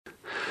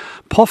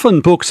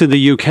Puffin Books in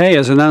the UK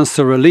has announced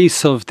the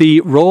release of the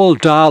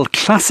Roald Dahl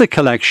Classic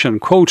Collection,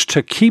 quote,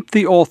 to keep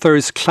the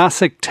author's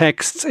classic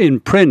texts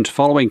in print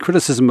following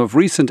criticism of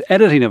recent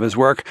editing of his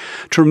work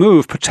to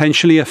remove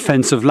potentially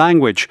offensive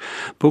language.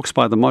 Books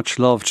by the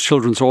much-loved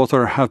children's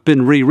author have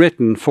been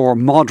rewritten for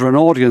modern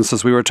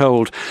audiences, we were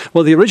told.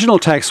 Well, the original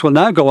text will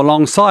now go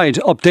alongside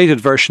updated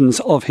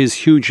versions of his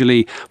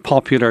hugely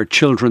popular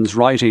children's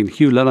writing.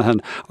 Hugh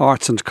Linehan,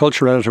 Arts and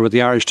Culture Editor with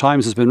the Irish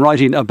Times, has been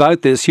writing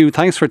about this. Hugh,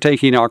 thanks for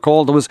taking our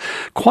call. There was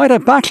quite a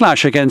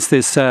backlash against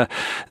this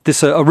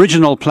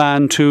original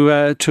plan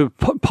to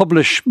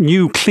publish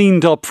new,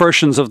 cleaned-up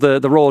versions of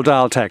the Roald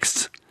Dahl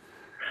texts.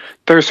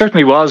 There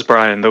certainly was,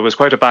 Brian. There was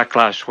quite a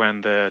backlash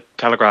when the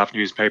Telegraph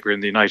newspaper in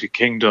the United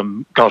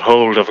Kingdom got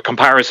hold of a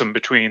comparison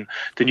between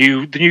the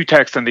new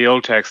text and the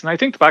old text. And I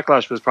think the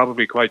backlash was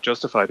probably quite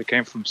justified. It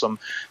came from some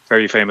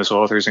very famous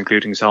authors,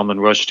 including Salman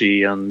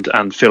Rushdie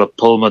and Philip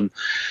Pullman,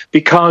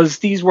 because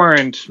these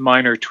weren't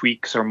minor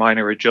tweaks or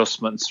minor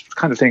adjustments,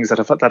 kind of things that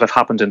have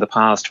happened in the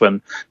past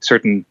when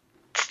certain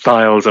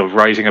styles of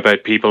writing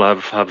about people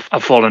have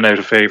fallen out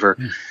of favour.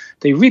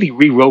 They really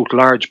rewrote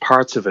large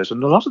parts of it,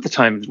 and a lot of the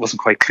time it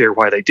wasn't quite clear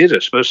why they did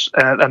it. But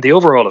and the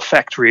overall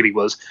effect really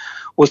was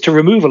to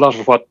remove a lot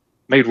of what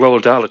made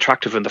Roald Dahl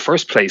attractive in the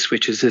first place,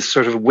 which is this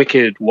sort of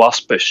wicked,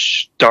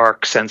 waspish,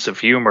 dark sense of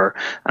humour,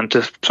 and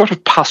to sort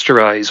of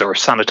pasteurise or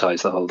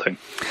sanitise the whole thing.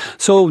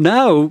 So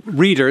now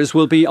readers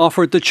will be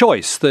offered the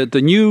choice, the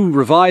new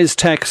revised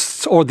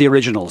texts or the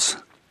originals.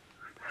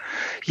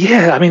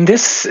 Yeah, I mean,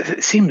 this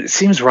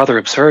seems rather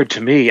absurd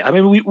to me. I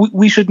mean,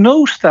 we should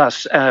note that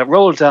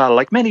Roald Dahl,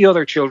 like many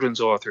other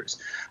children's authors,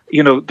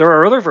 there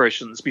are other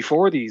versions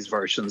before these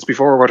versions,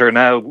 before what are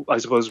now, I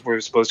suppose, we're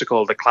supposed to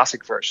call the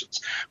classic versions.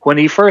 When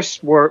he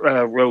first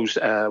wrote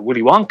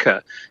Willy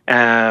Wonka,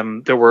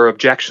 there were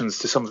objections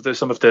to some of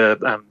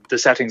the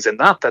settings in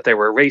that they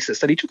were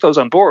racist, and he took those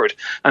on board.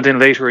 And in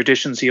later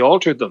editions, he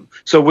altered them.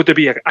 So, would there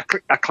be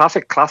a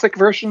classic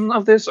version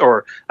of this,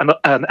 or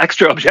an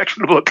extra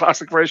objectionable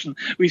classic version?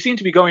 We seem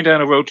to be going down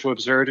a road to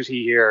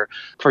absurdity here.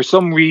 For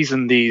some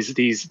reason,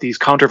 these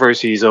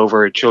controversies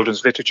over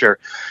children's literature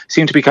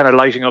seem to be kind of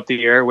lighting up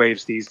the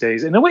airwaves these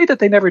days in a way that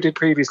they never did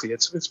previously.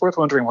 It's worth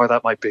wondering why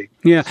that might be.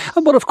 Yeah,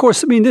 but of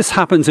course, I mean, this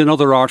happens in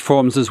other art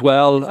forms as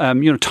well.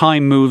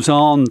 Time moves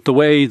on. The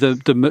way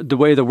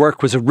the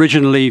work was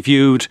originally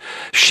viewed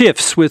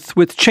shifts with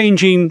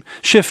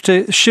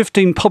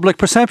shifting public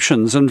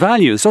perceptions and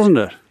values, doesn't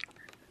it?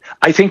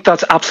 I think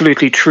that's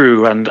absolutely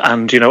true, and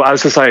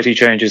as society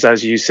changes,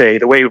 as you say,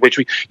 the way in which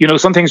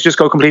some things just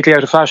go completely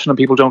out of fashion and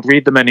people don't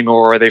read them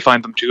anymore, or they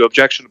find them too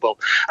objectionable,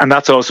 and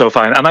that's also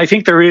fine. And I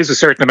think there is a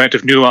certain amount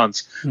of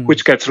nuance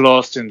which gets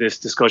lost in this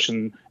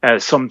discussion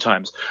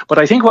sometimes. But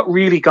I think what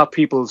really got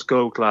people's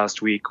goat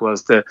last week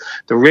was the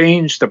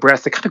range, the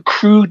breadth, the kind of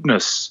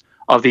crudeness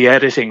of the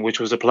editing which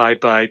was applied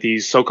by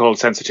these so-called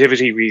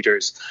sensitivity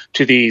readers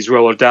to these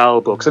Roald Dahl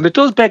books. And it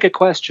does beg a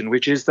question,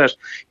 which is that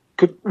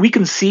we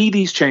can see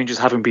these changes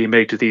having been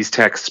made to these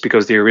texts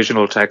because the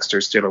original texts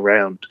are still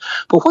around.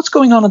 But what's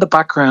going on in the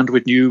background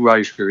with new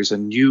writers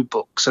and new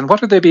books? And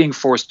what are they being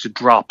forced to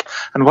drop?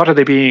 And what are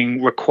they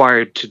being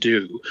required to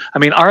do? I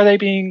mean, are they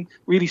being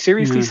really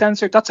seriously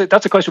censored? That's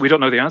a question we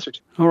don't know the answer to.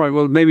 All right,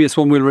 well, maybe it's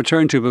one we'll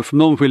return to, but for the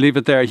moment we'll leave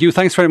it there. Hugh,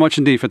 thanks very much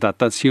indeed for that.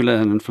 That's Hugh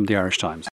Linehan from the Irish Times.